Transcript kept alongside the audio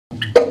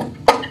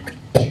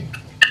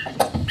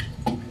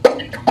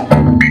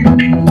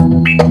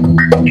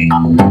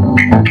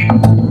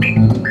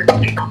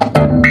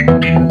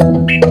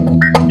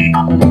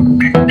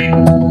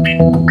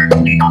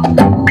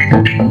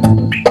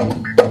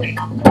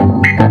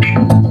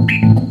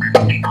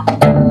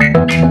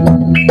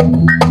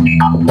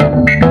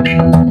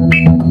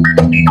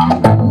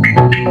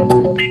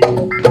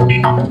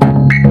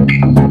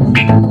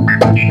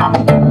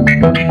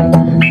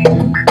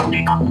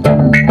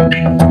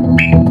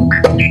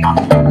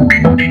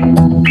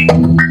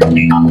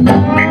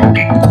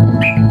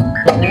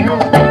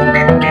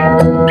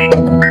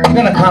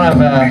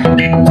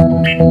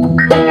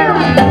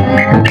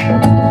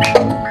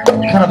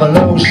Kind of a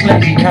low,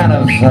 slaty kind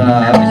of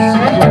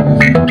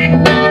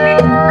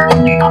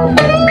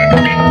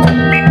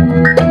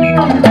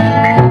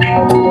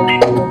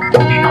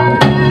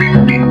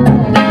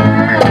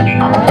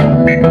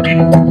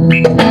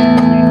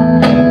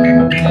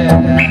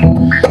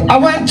I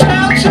went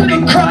down to the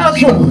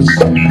crossroads,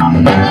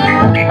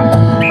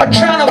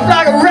 trying to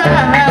flag a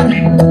ride.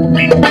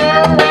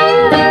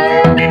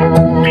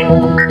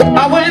 I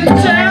went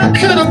down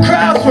to the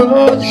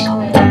crossroads,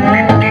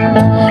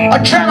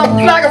 trying to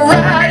flag a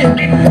ride.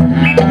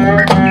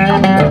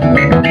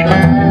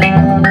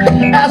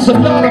 Ask the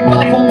Lord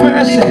above for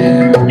mercy,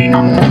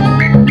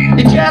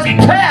 He just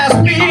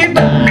passed me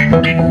by.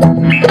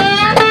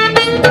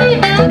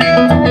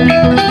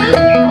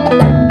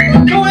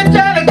 Going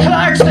down to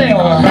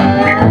Clarksdale,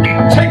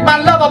 take my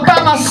lover by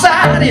my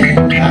side.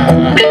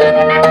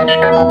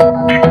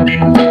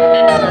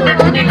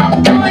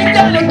 Going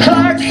down to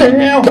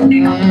Clarksdale,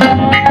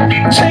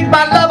 take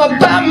my lover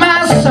by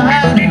my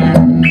side.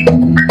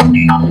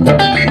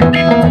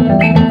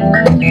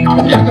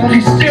 You're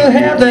gonna still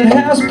have that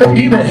house,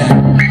 baby,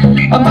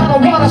 about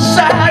a water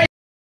side.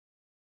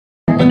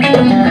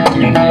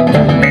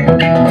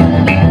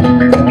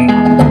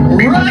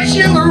 Run,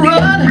 sugar,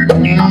 run.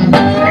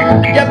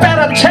 You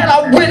better tell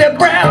her Willie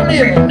Brown,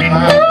 yeah.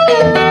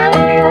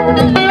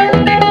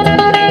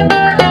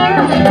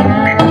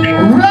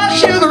 Run,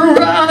 sugar,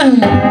 run.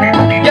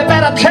 You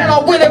better tell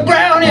her Willie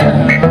Brown, yeah.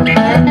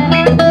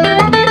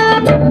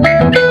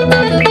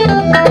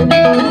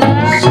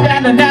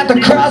 Standing at the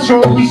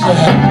crossroads,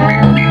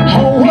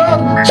 whole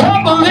world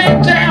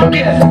tumbling down,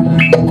 yeah.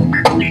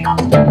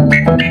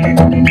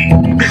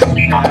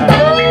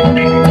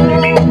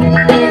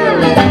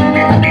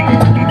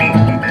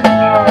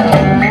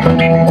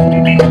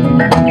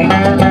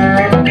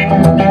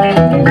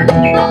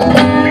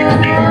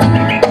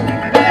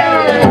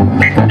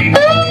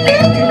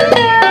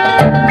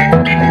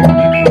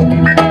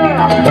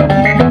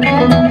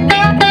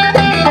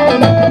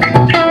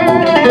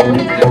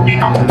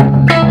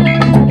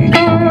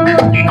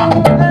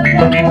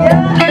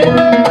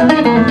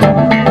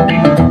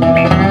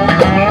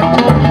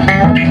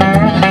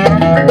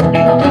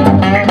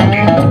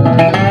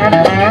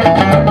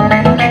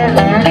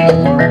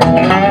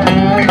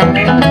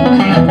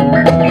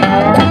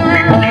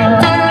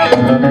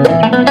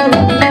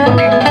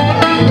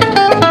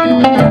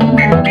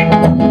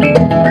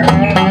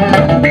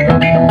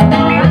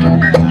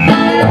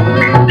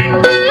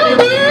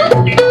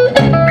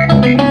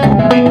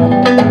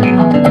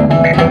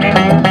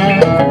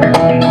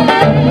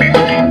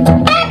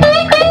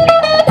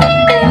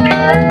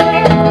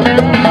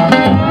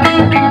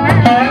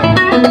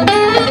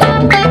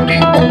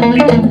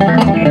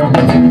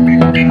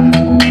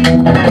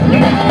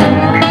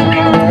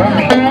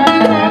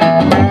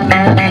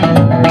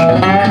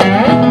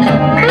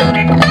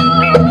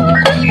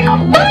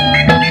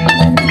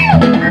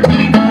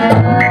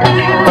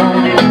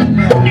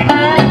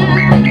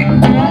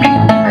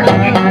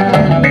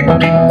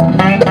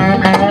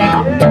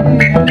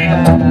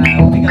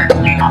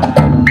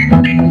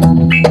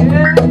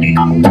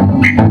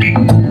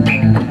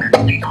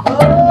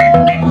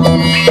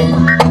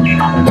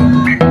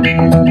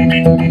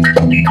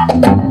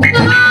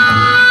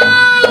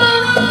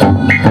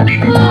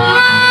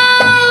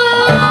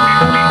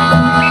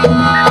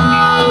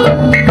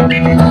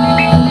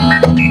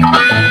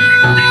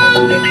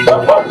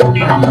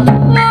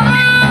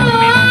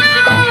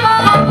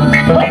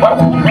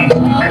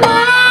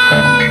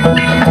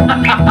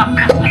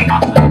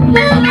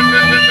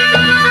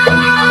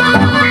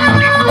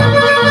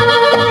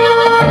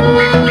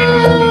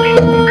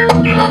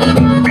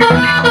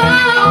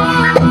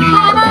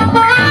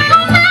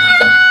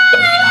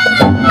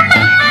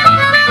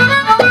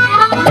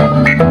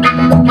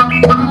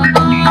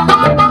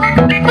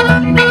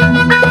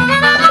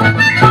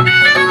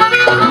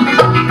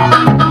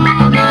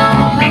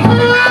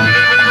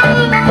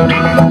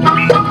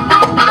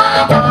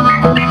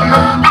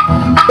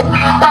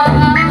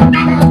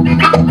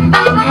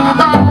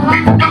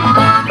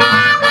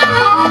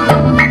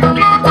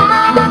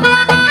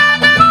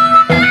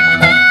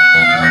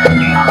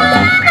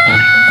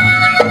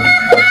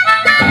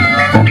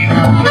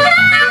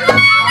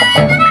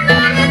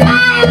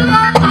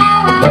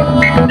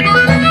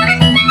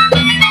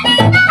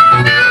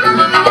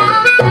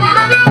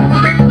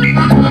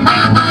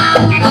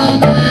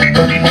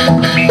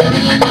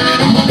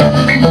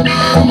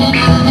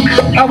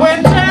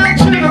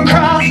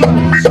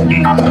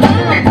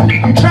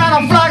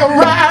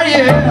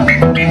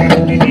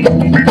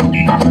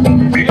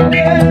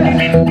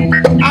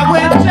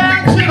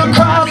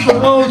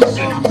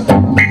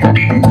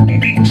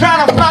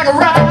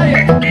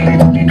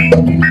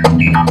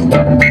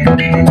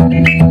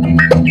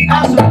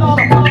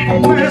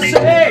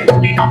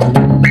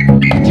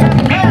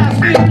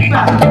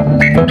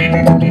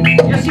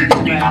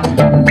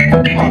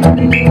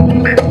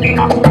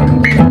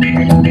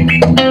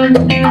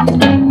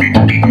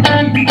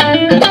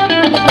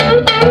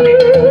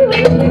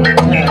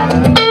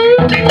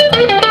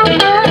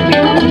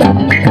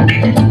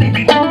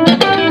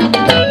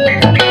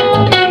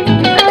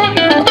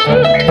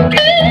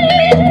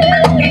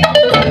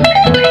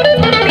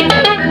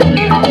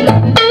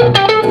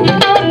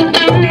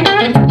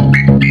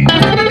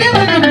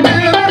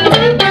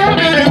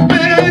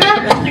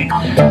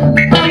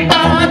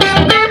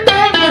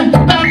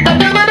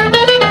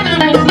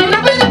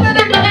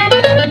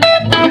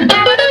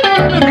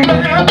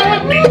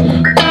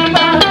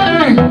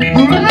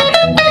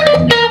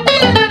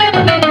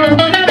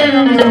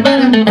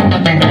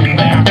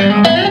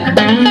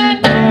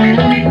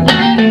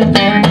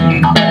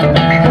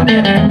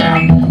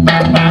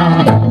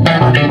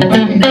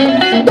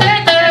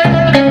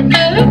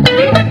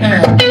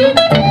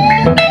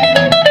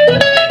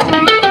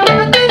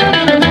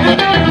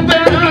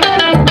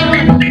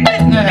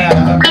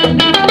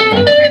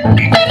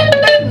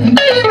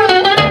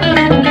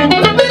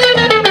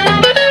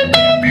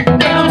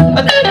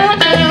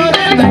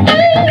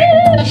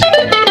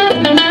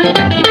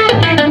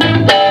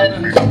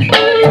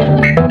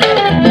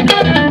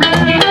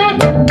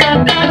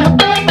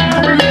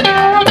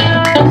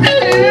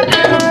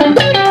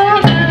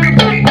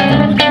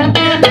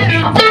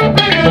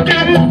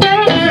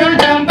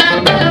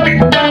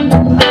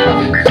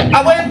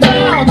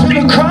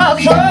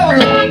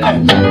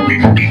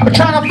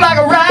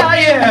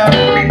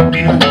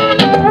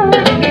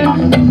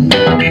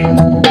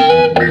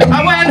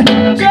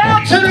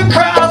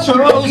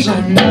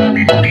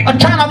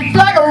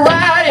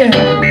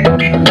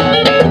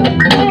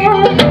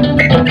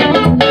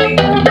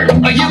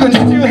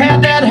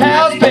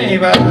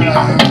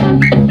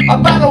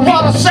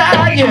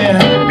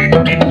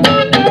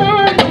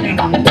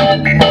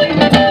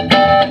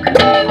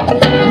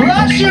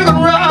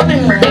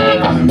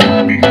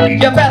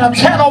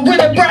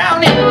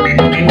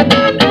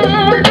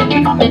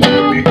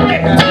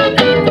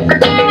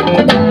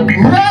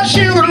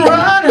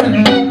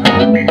 woman,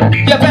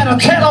 you better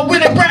tell her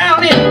Willie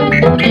Brown in.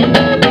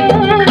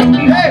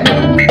 Hey,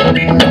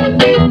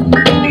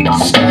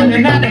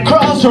 standing at the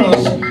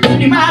crossroads,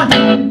 see my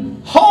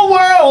whole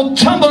world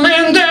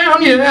tumbling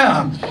down,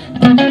 yeah.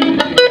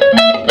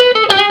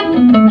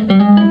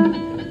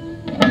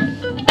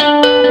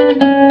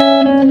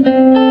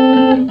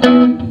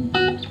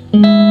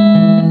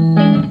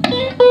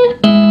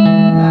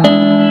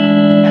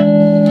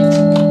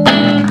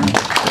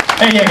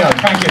 There you go,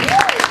 thank you.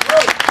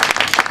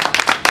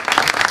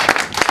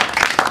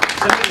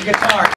 This is the guitar.